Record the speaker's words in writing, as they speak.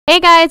Hey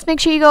guys, make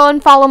sure you go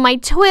and follow my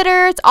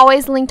Twitter. It's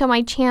always linked on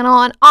my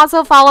channel. And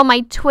also follow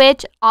my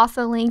Twitch,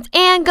 also linked.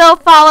 And go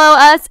follow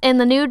us in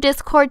the new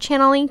Discord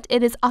channel linked.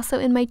 It is also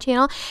in my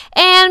channel.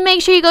 And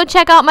make sure you go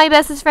check out my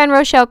bestest friend,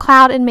 Rochelle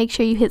Cloud. And make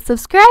sure you hit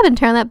subscribe and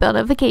turn on that bell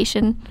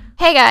notification.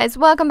 Hey guys,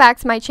 welcome back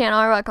to my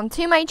channel. Or welcome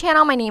to my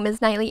channel. My name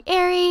is Nightly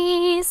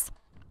Aries.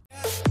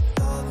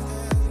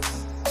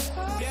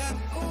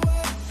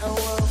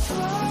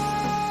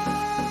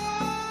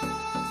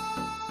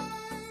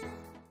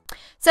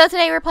 So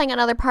today we're playing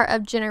another part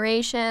of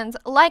Generations.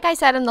 Like I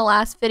said in the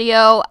last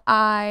video,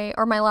 my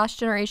last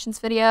Generations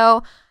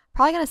video,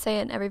 probably gonna say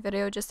it in every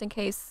video just in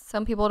case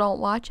some people don't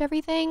watch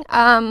everything.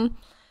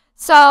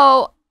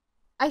 So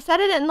I said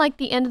it in like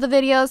the end of the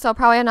video, so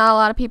probably not a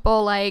lot of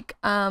people like,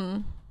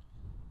 you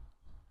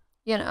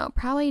know,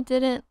 probably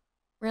didn't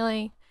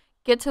really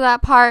get to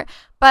that part.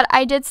 But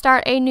I did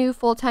start a new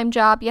full-time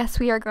job. Yes,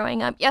 we are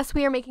growing up. Yes,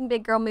 we are making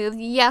big girl moves.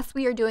 Yes,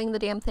 we are doing the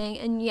damn thing.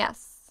 And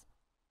yes,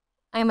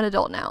 I am an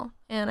adult now,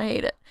 and I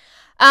hate it.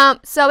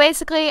 So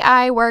basically,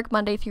 I work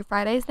Monday through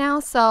Fridays now,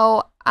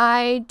 so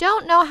I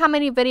don't know how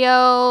many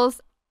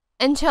videos,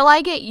 until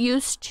I get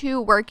used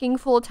to working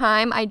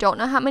full-time, I don't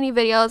know how many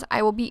videos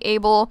I will be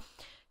able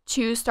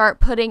to start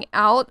putting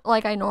out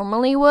like I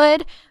normally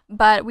would,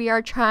 but we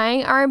are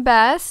trying our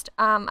best.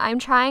 I'm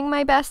trying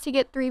my best to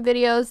get 3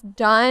 videos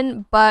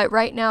done, but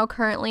right now,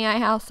 currently,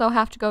 I also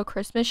have to go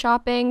Christmas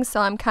shopping,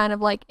 so I'm kind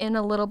of like in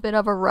a little bit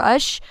of a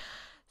rush.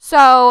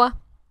 So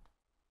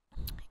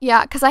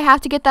yeah, because I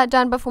have to get that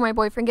done before my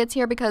boyfriend gets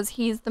here because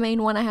he's the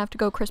main one I have to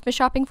go Christmas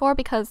shopping for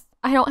because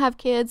I don't have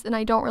kids and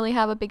I don't really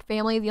have a big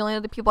family. The only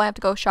other people I have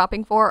to go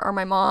shopping for are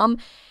my mom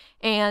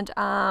and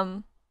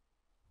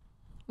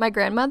my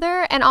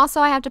grandmother. And also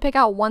I have to pick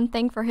out one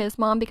thing for his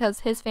mom because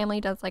his family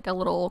does like a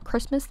little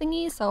Christmas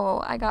thingy.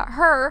 So I got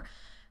her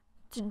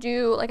to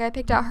do, like I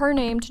picked out her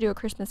name to do a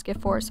Christmas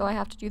gift for, so I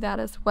have to do that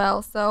as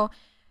well. So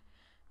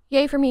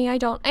yay for me, I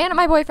don't. And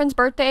my boyfriend's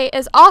birthday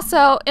is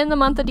also in the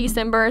month of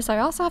December, so I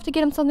also have to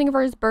get him something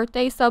for his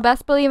birthday. So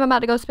best believe I'm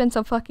about to go spend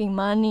some fucking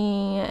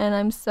money, and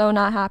I'm so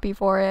not happy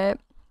for it.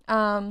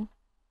 But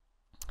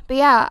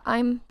yeah,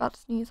 I'm about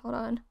to sneeze. Hold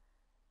on.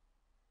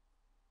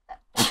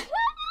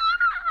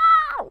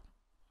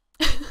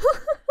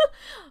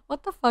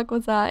 What the fuck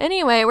was that?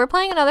 Anyway, we're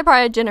playing another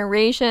part of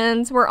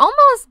Generations. We're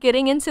almost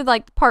getting into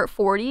like part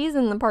 40s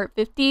and the part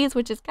 50s,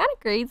 which is kind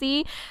of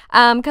crazy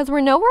because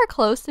we're nowhere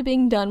close to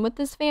being done with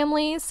this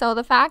family. So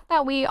the fact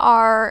that we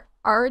are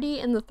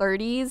already in the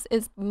 30s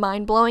is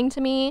mind-blowing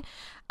to me.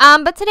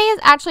 But today is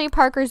actually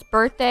Parker's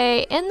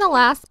birthday. In the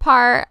last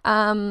part,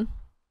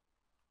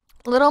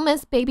 little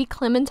Miss Baby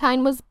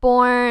Clementine was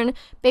born.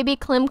 Baby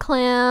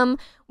Clem.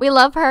 We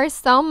love her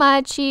so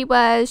much.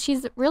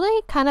 She's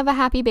really kind of a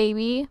happy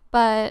baby,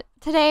 but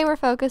today we're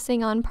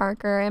focusing on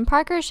Parker, and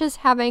Parker's just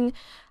having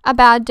a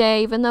bad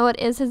day, even though it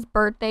is his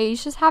birthday.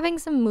 He's just having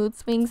some mood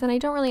swings, and I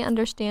don't really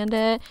understand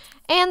it.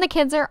 And the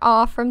kids are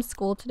off from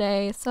school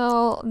today,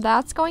 so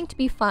that's going to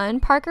be fun.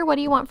 Parker, what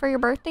do you want for your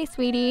birthday,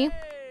 sweetie?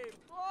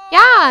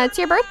 Yeah, it's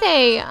your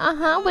birthday.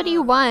 What do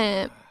you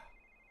want?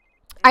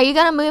 Are you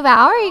gonna move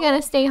out, or are you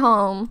gonna stay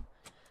home?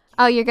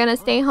 Oh, you're gonna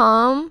stay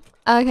home?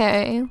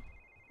 Okay.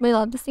 We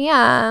love to see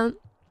it.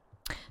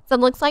 So it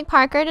looks like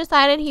Parker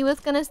decided he was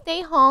gonna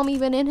stay home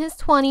even in his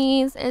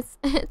 20s.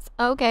 It's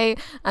okay.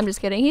 I'm just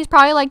kidding. He's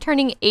probably like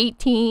turning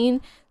 18,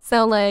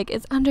 so like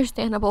it's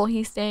understandable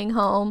he's staying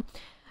home.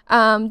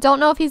 Don't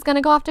know if he's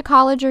gonna go off to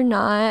college or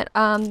not.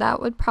 That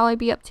would probably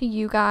be up to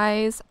you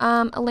guys.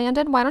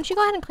 Landon, why don't you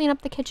go ahead and clean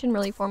up the kitchen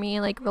really for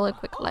me, like really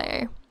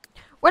quickly?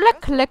 Really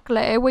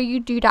quickly, will you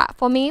do that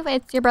for me?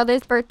 It's your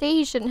brother's birthday.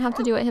 He shouldn't have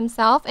to do it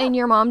himself, and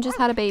your mom just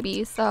had a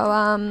baby,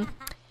 so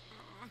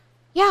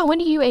yeah, when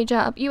do you age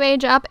up? You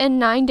age up in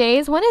 9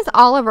 days. When is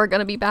Oliver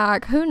gonna be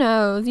back? Who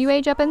knows? You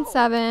age up in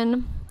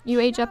 7. You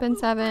age up in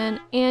 7.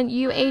 And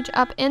you age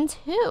up in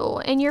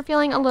 2. And you're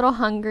feeling a little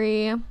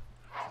hungry.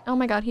 Oh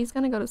my god, he's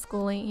gonna go to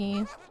school, ain't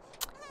he?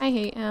 I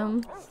hate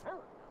him.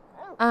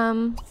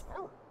 Go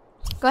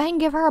ahead and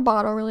give her a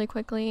bottle really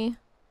quickly.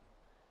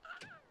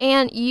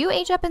 And you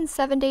age up in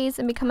 7 days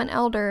and become an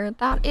elder.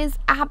 That is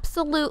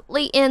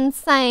absolutely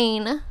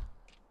insane.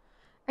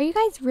 Are you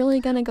guys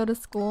really gonna go to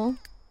school?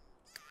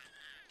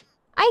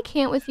 I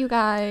can't with you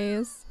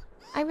guys.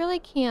 I really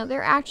can't.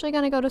 They're actually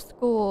gonna go to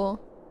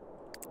school.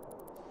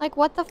 Like,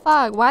 what the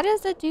fuck? Why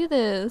does it do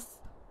this?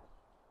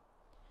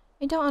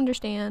 I don't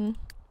understand.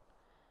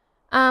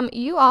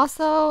 You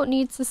also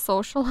need to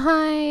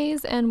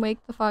socialize and wake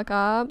the fuck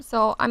up.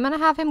 So I'm gonna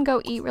have him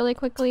go eat really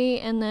quickly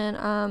and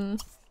then,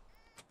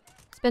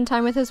 spend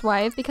time with his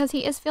wife because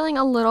he is feeling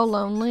a little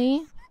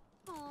lonely.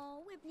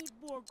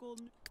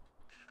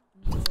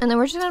 And then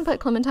we're just gonna put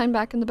Clementine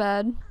back in the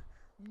bed.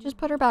 Just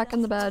put her back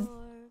in the bed.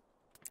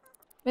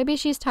 Maybe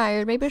she's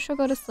tired. Maybe she'll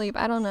go to sleep.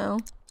 I don't know.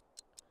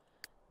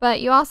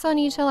 But you also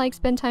need to like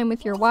spend time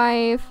with your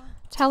wife.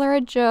 Tell her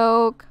a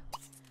joke.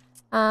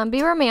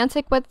 Be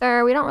romantic with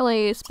her. We don't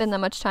really spend that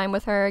much time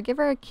with her. Give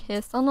her a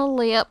kiss on the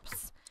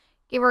lips.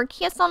 Give her a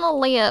kiss on the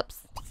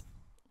lips.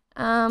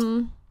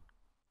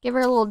 Give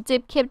her a little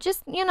dip kip.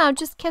 Just, you know,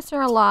 just kiss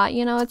her a lot.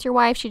 You know, it's your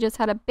wife. She just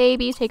had a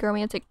baby. Take a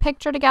romantic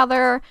picture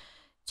together.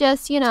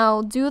 Just, you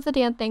know, do the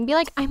damn thing. Be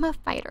like, I'm a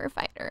fighter.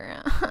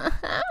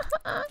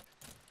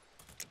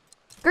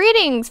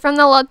 Greetings from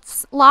the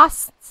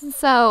Lost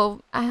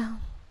So. I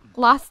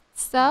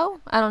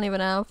don't even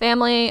know.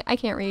 Family. I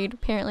can't read,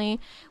 apparently.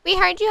 We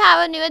heard you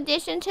have a new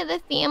addition to the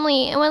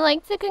family and would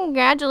like to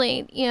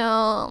congratulate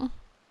you.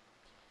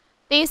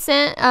 They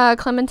sent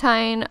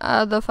Clementine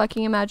the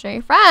fucking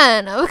imaginary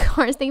friend. Of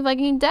course, they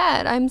fucking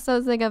dead. I'm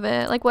so sick of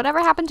it. Like, whatever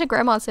happened to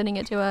Grandma sending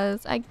it to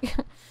us?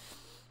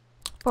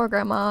 Poor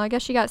Grandma. I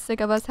guess she got sick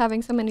of us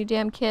having so many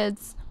damn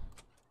kids.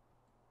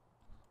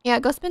 Yeah,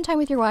 go spend time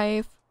with your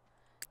wife.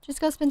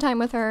 Just go spend time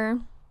with her.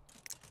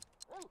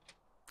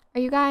 Are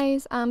you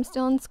guys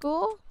still in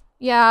school?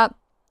 Yeah.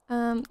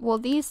 Well,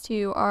 these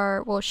two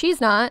are... Well,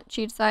 she's not.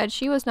 She decided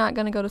she was not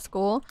going to go to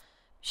school.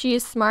 She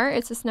is smart.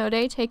 It's a snow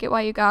day. Take it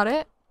while you got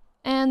it.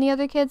 And the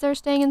other kids are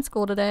staying in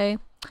school today.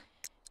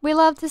 We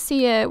love to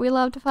see it. We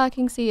love to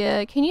fucking see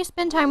it. Can you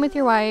spend time with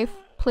your wife?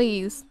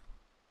 Please.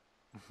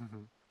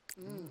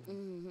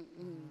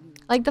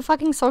 Like, the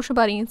fucking social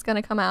buddy is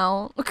gonna come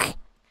out. I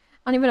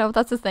don't even know if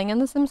that's a thing in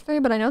The Sims 3,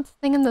 but I know it's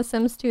a thing in The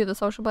Sims 2. The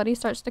social buddy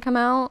starts to come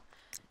out.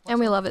 And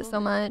we love it so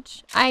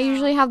much. I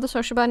usually have the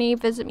social bunny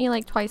visit me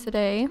like twice a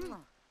day.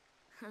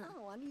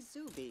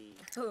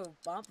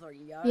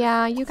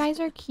 Yeah, you guys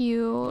are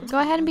cute. Go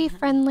ahead and be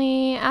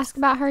friendly. Ask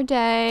about her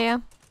day.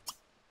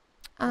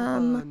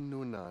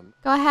 Go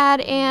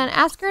ahead and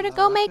ask her to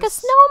go make a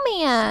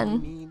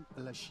snowman.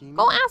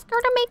 Go ask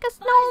her to make a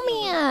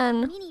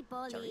snowman.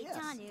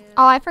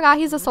 Oh, I forgot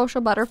he's a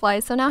social butterfly,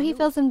 so now he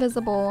feels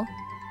invisible.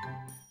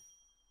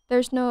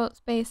 There's no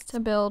space to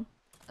build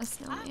a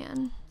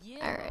snowman.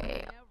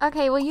 Alright.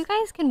 Okay, well, you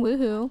guys can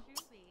woohoo.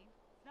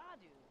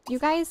 You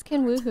guys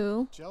can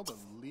woohoo.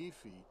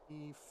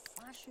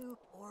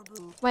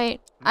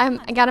 Wait, I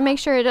gotta make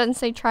sure it doesn't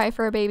say try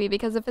for a baby,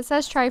 because if it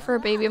says try for a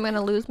baby, I'm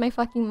gonna lose my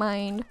fucking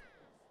mind.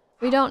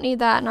 We don't need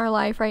that in our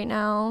life right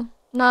now.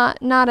 Not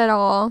at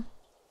all.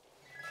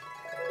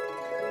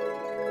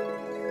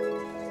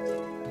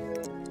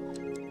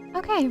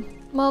 Okay,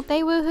 well,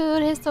 they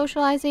woohooed. His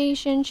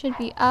socialization should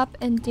be up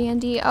and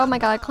dandy. Oh my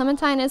god,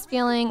 Clementine is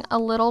feeling a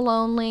little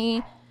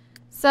lonely.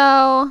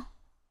 So...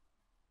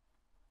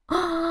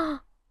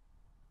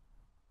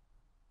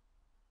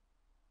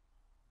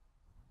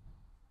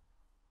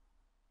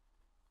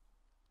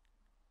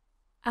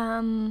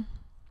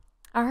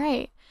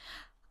 Alright.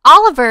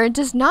 Oliver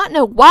does not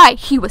know why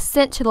he was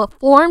sent to the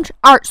Formed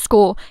Art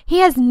School. He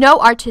has no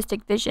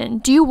artistic vision.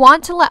 Do you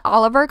want to let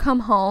Oliver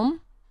come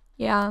home?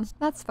 Yeah,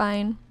 that's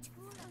fine.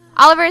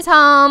 Oliver's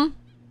home.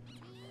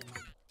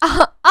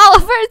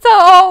 Oliver's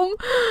home.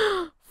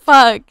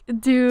 Fuck,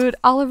 dude.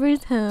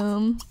 Oliver's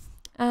home.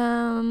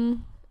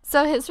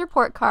 So his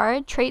report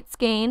card: traits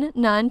gained,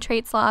 none;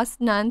 traits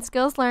lost, none;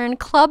 skills learned,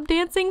 club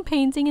dancing,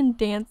 painting, and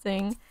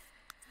dancing.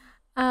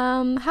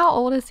 How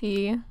old is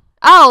he?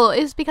 Oh,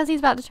 it's because he's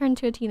about to turn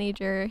into a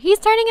teenager. He's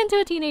turning into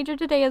a teenager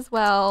today as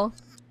well.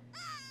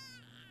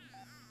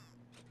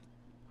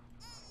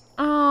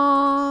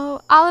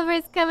 Oh,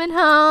 Oliver's coming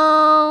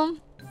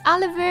home.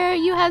 Oliver,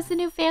 you have some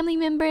new family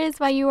members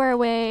while you are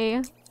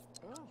away.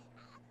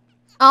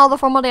 Oh, the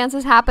formal dance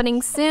is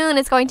happening soon.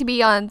 It's going to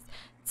be on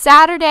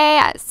Saturday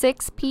at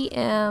 6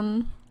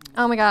 p.m.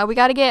 Oh my god, we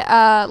gotta get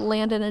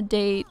Landon a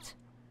date.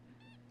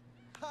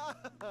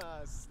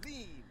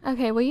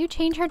 Okay, will you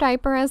change her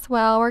diaper as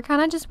well? We're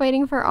kind of just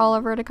waiting for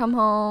Oliver to come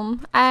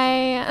home.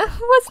 I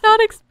was not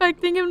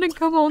expecting him to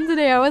come home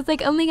today. I was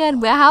like, oh my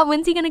god,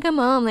 when's he gonna come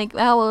home? Like,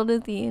 how old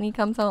is he? And he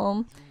comes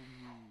home.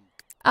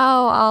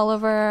 Oh,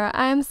 Oliver,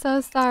 I'm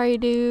so sorry,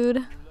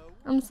 dude.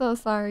 I'm so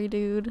sorry,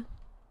 dude.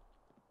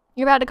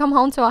 You're about to come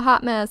home to a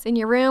hot mess in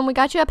your room. We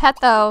got you a pet,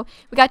 though.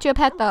 We got you a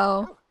pet,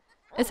 though.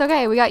 It's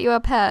okay. We got you a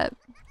pet.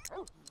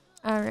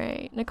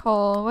 Alright,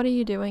 Nicole, what are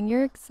you doing?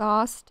 You're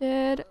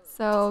exhausted.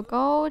 So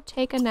go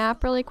take a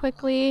nap really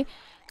quickly.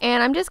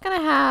 And I'm just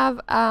gonna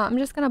have, I'm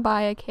just gonna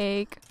buy a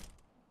cake.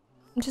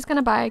 I'm just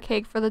gonna buy a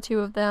cake for the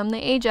two of them.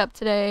 They age up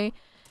today.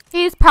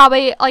 He's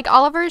probably, like,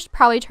 Oliver's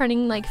probably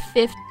turning, like,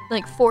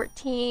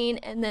 14.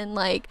 And then,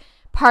 like,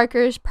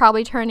 Parker's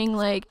probably turning,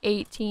 like,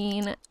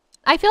 18.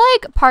 I feel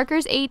like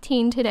Parker's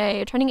 18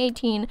 today, turning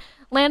 18.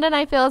 Landon,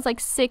 I feel, is, like,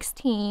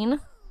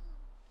 16.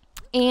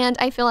 And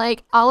I feel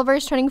like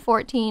Oliver's turning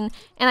 14.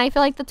 And I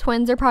feel like the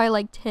twins are probably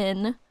like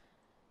 10.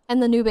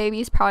 And the new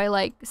baby's probably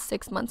like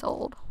 6 months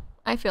old.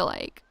 I feel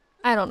like.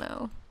 I don't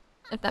know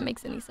if that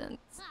makes any sense.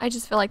 I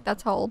just feel like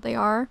that's how old they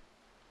are.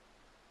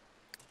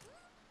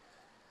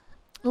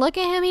 Look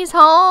at him. He's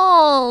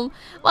home.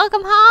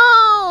 Welcome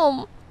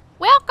home.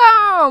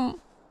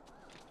 Welcome.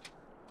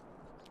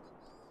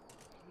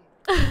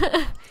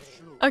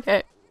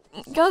 Okay.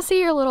 Go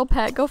see your little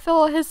pet. Go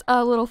fill his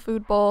little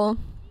food bowl.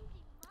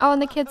 Oh, and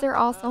the kids are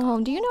also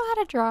home. Do you know how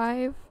to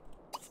drive?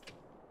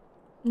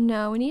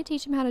 No, we need to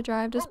teach him how to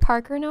drive. Does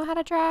Parker know how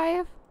to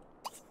drive?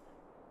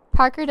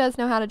 Parker does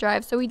know how to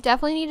drive, so we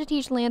definitely need to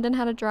teach Landon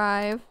how to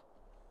drive.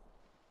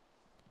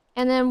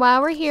 And then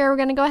while we're here, we're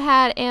gonna go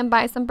ahead and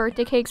buy some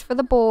birthday cakes for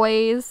the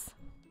boys.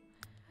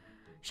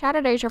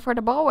 Saturdays are for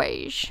the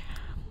boys,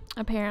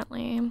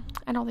 apparently.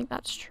 I don't think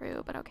that's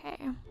true, but okay.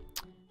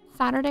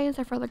 Saturdays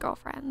are for the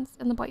girlfriends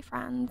and the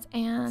boyfriends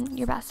and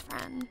your best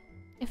friend.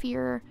 If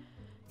you're,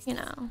 you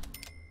know.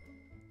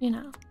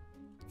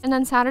 And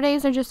then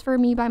Saturdays are just for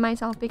me by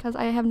myself because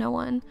I have no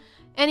one.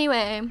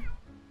 Anyway,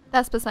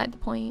 that's beside the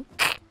point.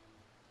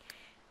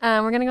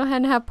 We're gonna go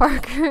ahead and have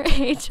Parker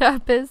age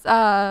up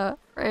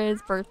for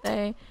his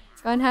birthday.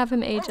 Go ahead and have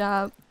him age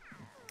up.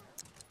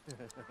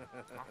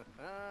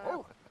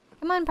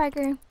 Come on,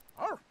 Parker.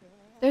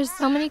 There's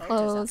so many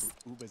clothes.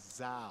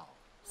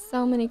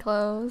 So many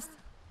clothes.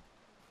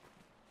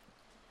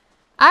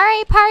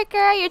 Alright,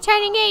 Parker, you're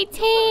turning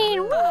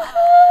 18!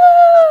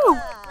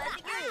 Woohoo!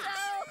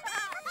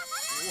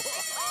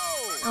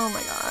 Oh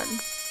my god.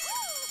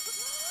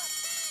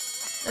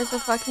 There's a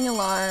fucking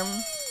alarm.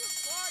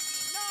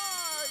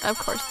 Of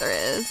course there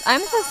is.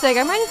 I'm so sick.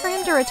 I'm ready for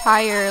him to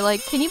retire.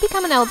 Like, can you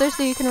become an elder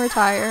so you can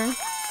retire?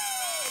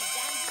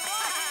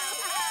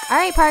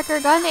 Alright, Parker,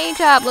 go ahead and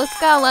age up. Let's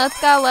go, let's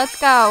go, let's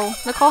go.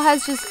 Nicole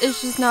is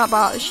just not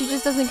bothered. She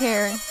just doesn't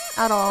care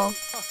at all.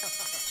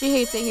 She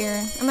hates it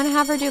here. I'm gonna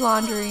have her do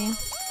laundry.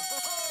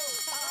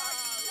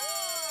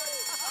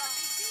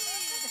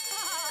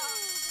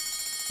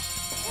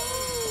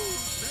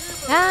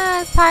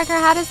 Yes, Parker,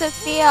 how does it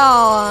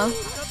feel?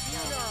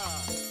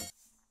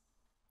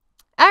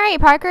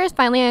 Alright, Parker is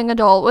finally an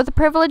adult. With the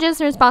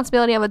privileges and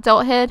responsibility of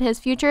adulthood, his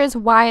future is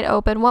wide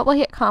open. What will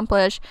he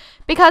accomplish?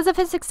 Because of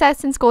his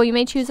success in school, you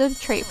may choose a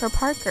trait for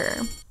Parker.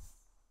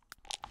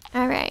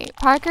 Alright,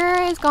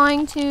 Parker is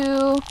going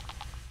to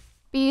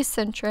be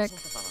eccentric.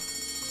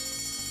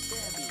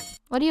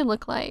 What do you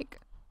look like?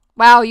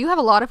 Wow, you have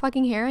a lot of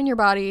fucking hair on your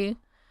body.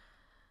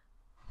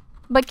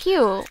 But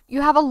cute.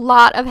 You have a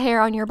lot of hair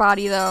on your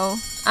body, though.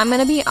 I'm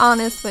gonna be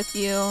honest with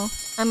you.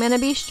 I'm gonna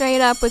be straight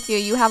up with you.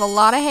 You have a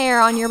lot of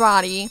hair on your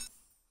body.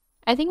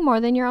 I think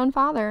more than your own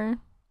father.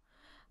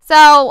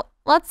 So,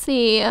 let's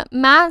see.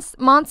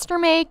 Monster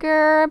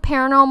Maker,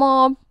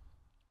 Paranormal.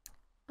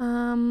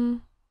 I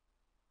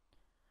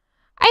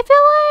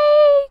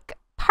feel like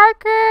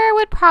Parker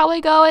would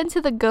probably go into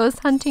the ghost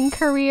hunting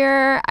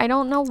career. I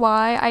don't know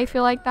why I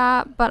feel like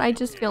that, but I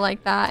just feel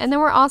like that. And then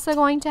we're also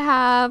going to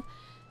have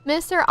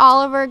Mr.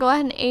 Oliver go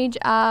ahead and age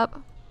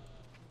up.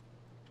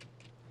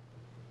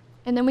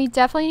 And then we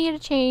definitely need to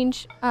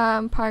change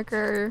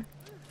Parker's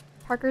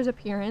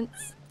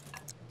appearance.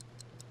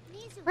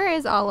 Where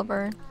is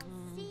Oliver?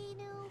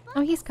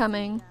 Oh, he's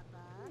coming.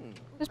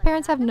 His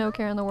parents have no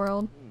care in the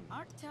world.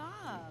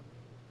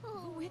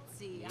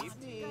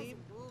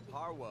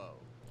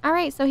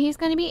 Alright, so he's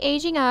gonna be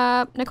aging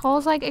up.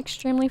 Nicole's like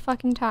extremely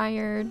fucking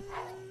tired.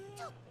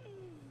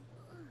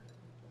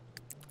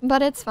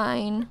 But it's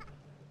fine.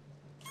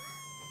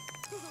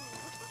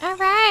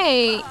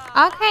 Alright.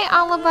 Okay,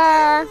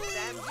 Oliver.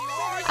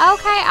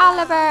 Okay,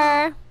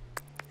 Oliver.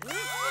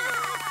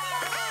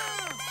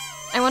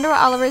 I wonder what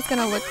Oliver's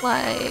gonna look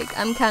like.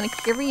 I'm kind of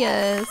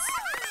curious.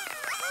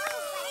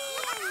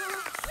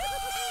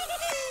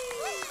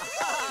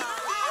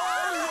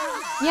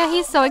 Yeah,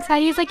 he's so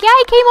excited. He's like, yeah,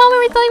 I came home and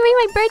we're celebrating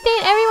my birthday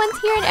and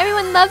everyone's here and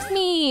everyone loves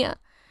me.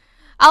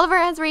 Oliver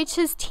has reached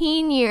his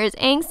teen years.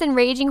 Angst and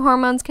raging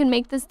hormones can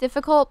make this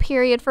difficult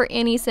period for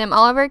any sim.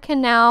 Oliver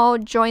can now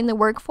join the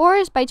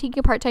workforce by taking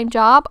a part-time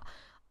job,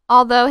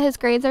 although his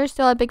grades are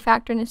still a big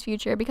factor in his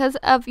future. Because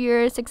of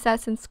your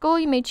success in school,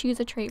 you may choose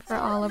a trait for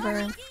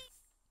Oliver.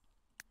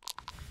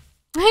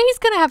 He's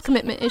gonna have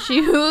commitment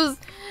issues.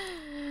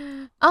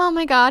 Oh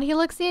my god, he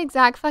looks the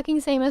exact fucking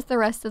same as the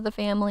rest of the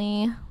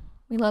family.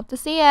 We love to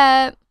see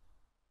it.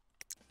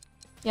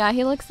 Yeah,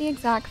 he looks the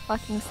exact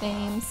fucking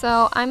same.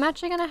 So I'm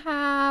actually gonna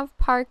have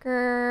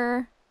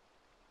Parker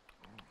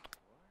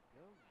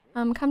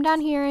come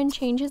down here and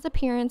change his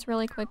appearance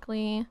really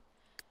quickly.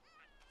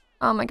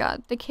 Oh my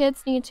god, the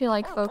kids need to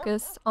like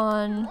focus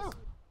on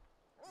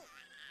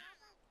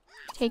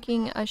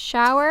taking a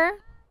shower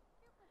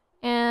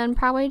and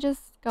probably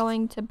just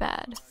going to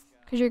bed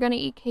because you're gonna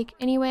eat cake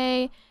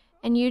anyway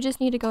and you just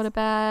need to go to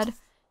bed.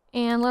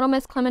 And little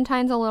Miss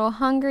Clementine's a little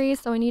hungry,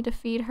 so we need to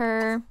feed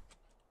her.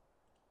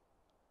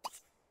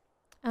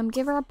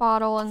 Give her a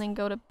bottle and then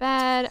go to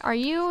bed. Are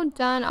you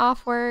done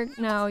off work?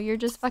 No, you're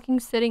just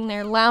fucking sitting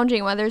there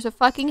lounging while there's a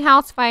fucking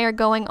house fire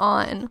going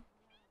on.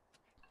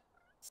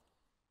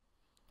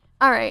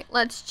 Alright,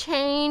 let's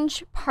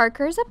change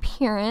Parker's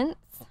appearance.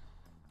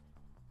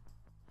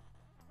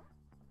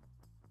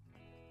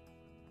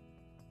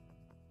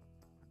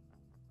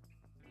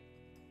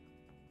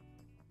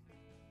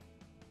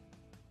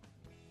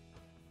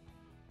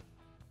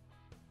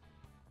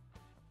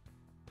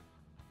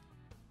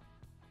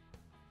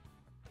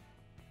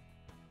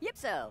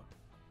 Yipso.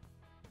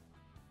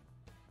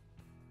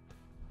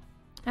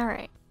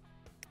 Alright.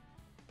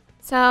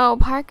 So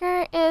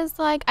Parker is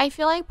like, I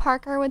feel like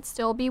Parker would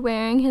still be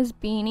wearing his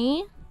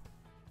beanie.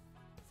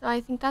 So I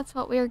think that's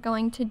what we're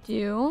going to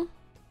do.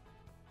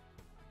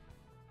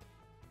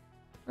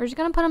 We're just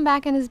gonna put him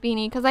back in his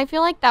beanie because I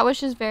feel like that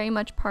was just very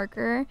much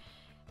Parker.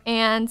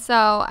 And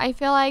so I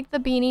feel like the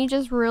beanie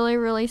just really,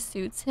 really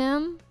suits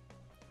him.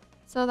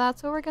 So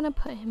that's what we're gonna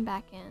put him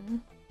back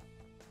in.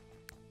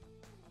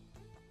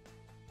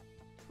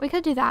 We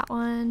could do that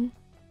one.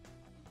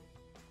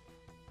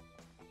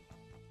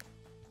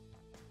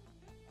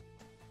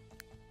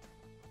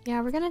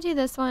 Yeah, we're gonna do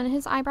this one.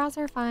 His eyebrows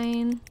are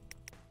fine.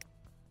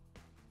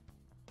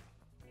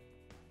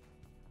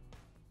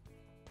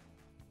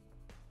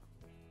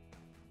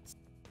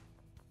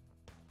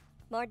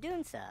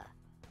 Mardunsa.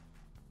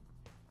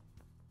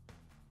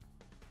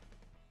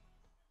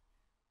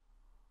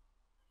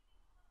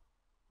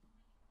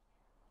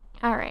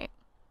 All right.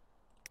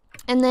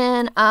 And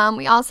then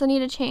we also need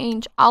to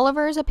change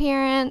Oliver's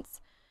appearance.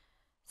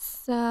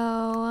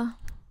 So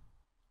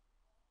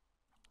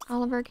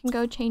Oliver can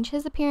go change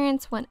his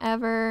appearance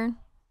whenever.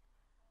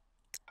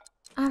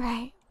 All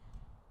right.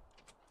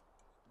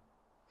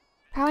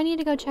 Probably need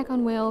to go check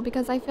on Will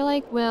because I feel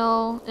like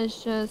Will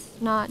is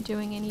just not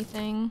doing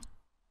anything.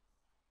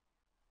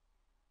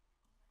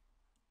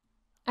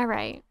 All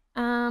right.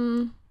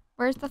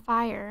 Where's the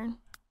fire?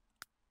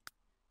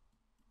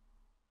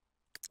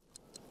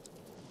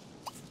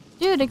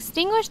 Dude,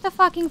 extinguish the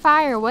fucking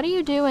fire. What are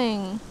you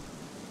doing?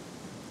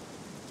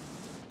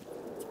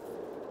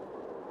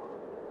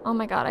 Oh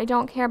my god, I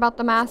don't care about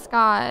the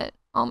mascot.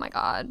 Oh my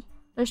god.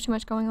 There's too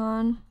much going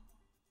on.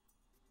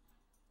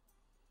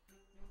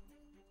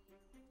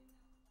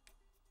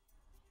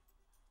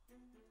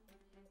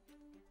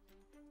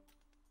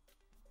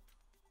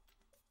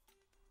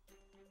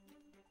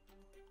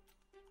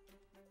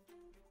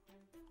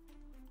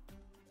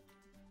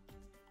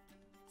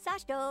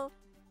 Sashto.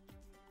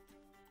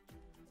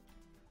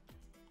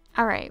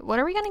 Alright, what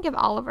are we gonna give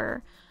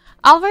Oliver?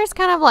 Oliver's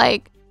kind of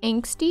like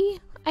angsty,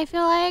 I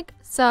feel like.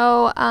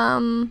 So,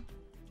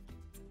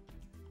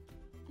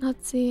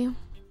 let's see.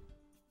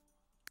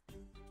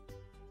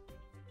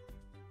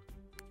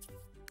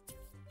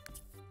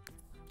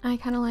 I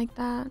kind of like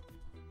that.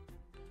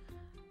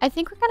 I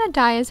think we're gonna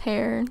dye his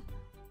hair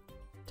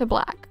to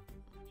black.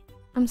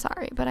 I'm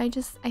sorry, but I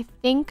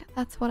think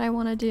that's what I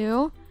want to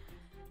do.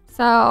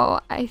 So,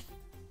 I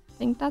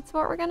think that's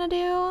what we're gonna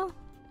do.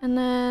 And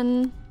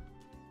then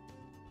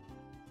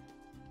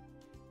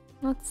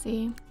let's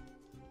see.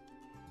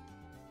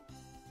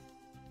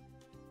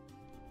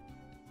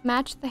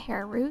 Match the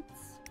hair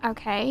roots.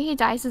 Okay, he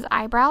dyes his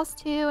eyebrows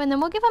too. And then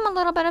we'll give him a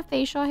little bit of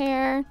facial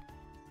hair.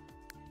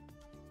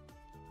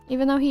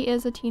 Even though he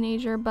is a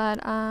teenager,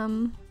 but I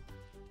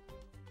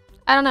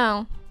don't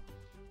know.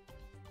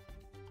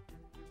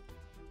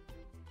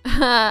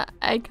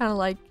 I kind of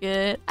like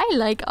it. I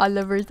like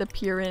Oliver's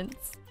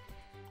appearance.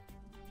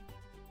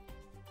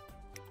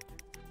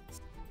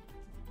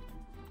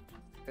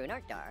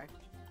 Brunarkdar.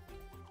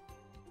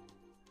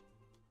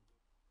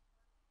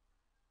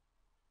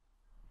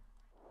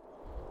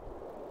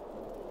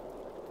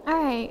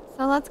 Alright,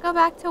 so let's go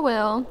back to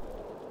Will.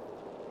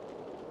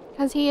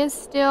 Because he is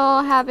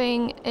still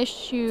having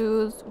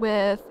issues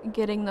with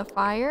getting the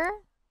fire.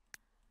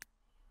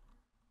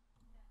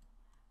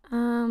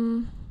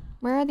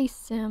 Where are these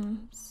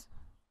Sims?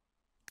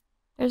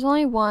 There's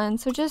only one,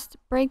 so just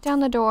break down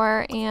the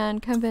door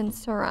and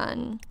convince to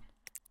run.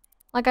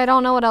 Like, I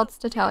don't know what else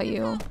to tell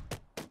you.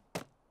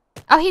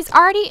 Oh, he's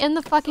already in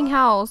the fucking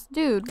house.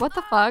 Dude, what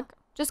the fuck?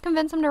 Just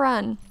convince him to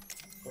run.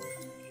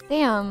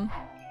 Damn.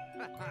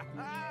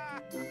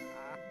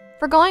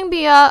 For going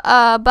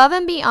above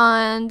and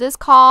beyond this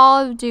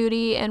Call of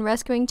Duty and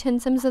rescuing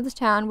 10 Sims of the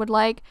town, would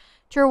like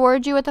to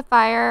reward you with the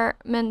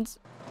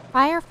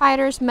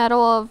Firefighter's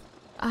Medal of...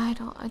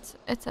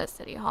 It's at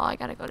City Hall. I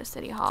gotta go to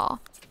City Hall.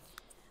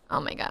 Oh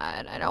my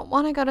god. I don't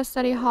want to go to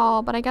City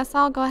Hall, but I guess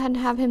I'll go ahead and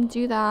have him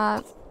do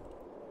that.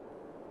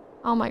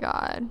 Oh my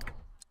god.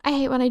 I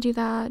hate when I do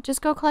that.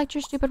 Just go collect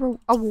your stupid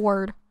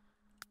award.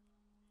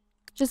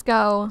 Just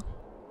go.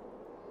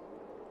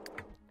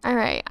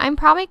 Alright. I'm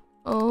probably...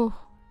 Oh...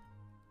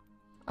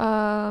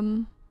 I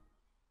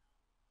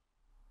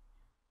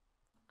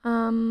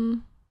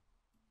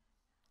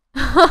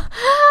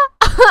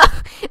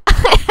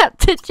have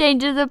to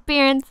change his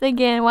appearance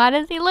again. Why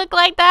does he look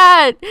like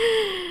that?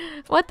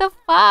 What the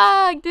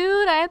fuck,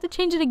 dude? I have to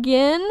change it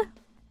again?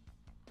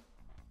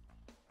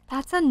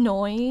 That's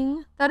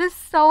annoying. That is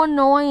so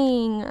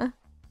annoying.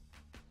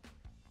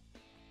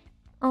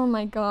 Oh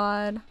my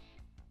god.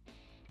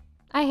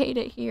 I hate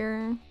it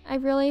here. I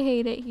really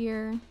hate it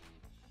here.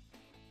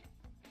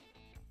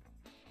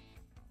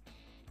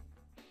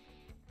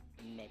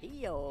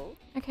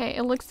 Okay,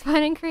 it looks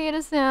fine in Create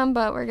a Sim,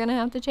 but we're gonna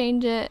have to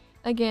change it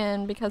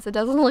again because it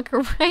doesn't look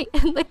right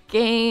in the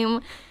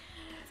game.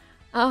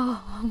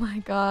 Oh my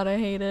god, I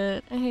hate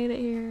it. I hate it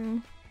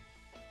here.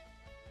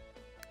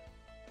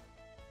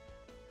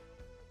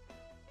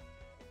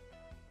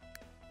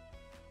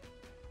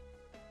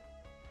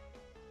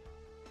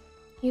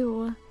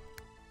 Ew.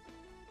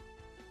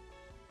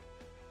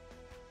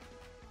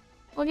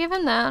 We'll give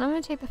him that. I'm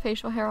gonna take the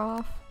facial hair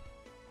off.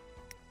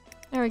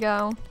 There we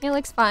go. He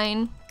looks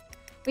fine.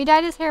 We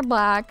dyed his hair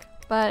black,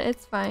 but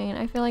it's fine.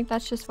 I feel like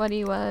that's just what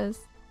he was.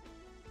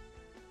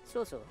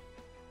 So.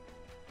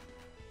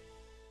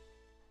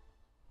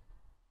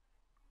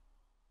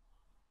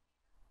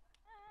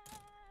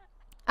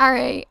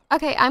 Alright.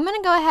 Okay, I'm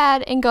gonna go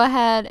ahead and go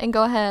ahead and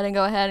go ahead and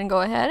go ahead and go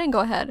ahead and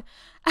go ahead.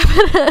 I'm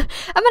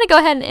gonna go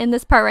ahead and end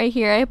this part right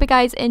here. I hope you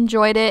guys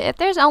enjoyed it. If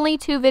there's only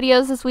 2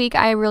 videos this week,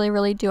 I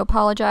really do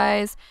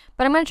apologize.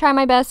 But I'm gonna try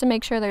my best to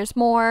make sure there's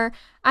more.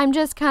 I'm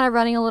just kind of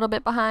running a little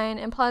bit behind,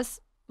 and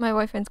plus my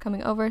boyfriend's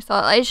coming over, so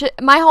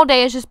my whole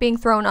day is just being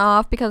thrown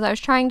off because I was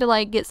trying to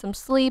like get some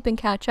sleep and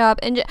catch up,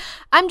 and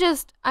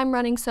I'm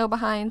running so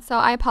behind, so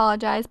I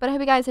apologize. But I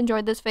hope you guys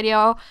enjoyed this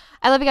video.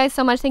 I love you guys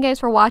so much. Thank you guys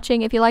for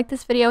watching. If you like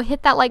this video,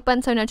 hit that like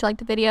button so I know you like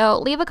the video.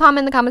 Leave a comment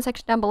in the comment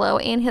section down below,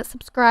 and hit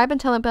subscribe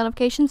and turn on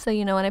notifications so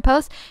you know when I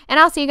post. And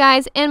I'll see you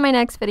guys in my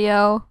next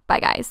video. Bye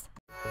guys.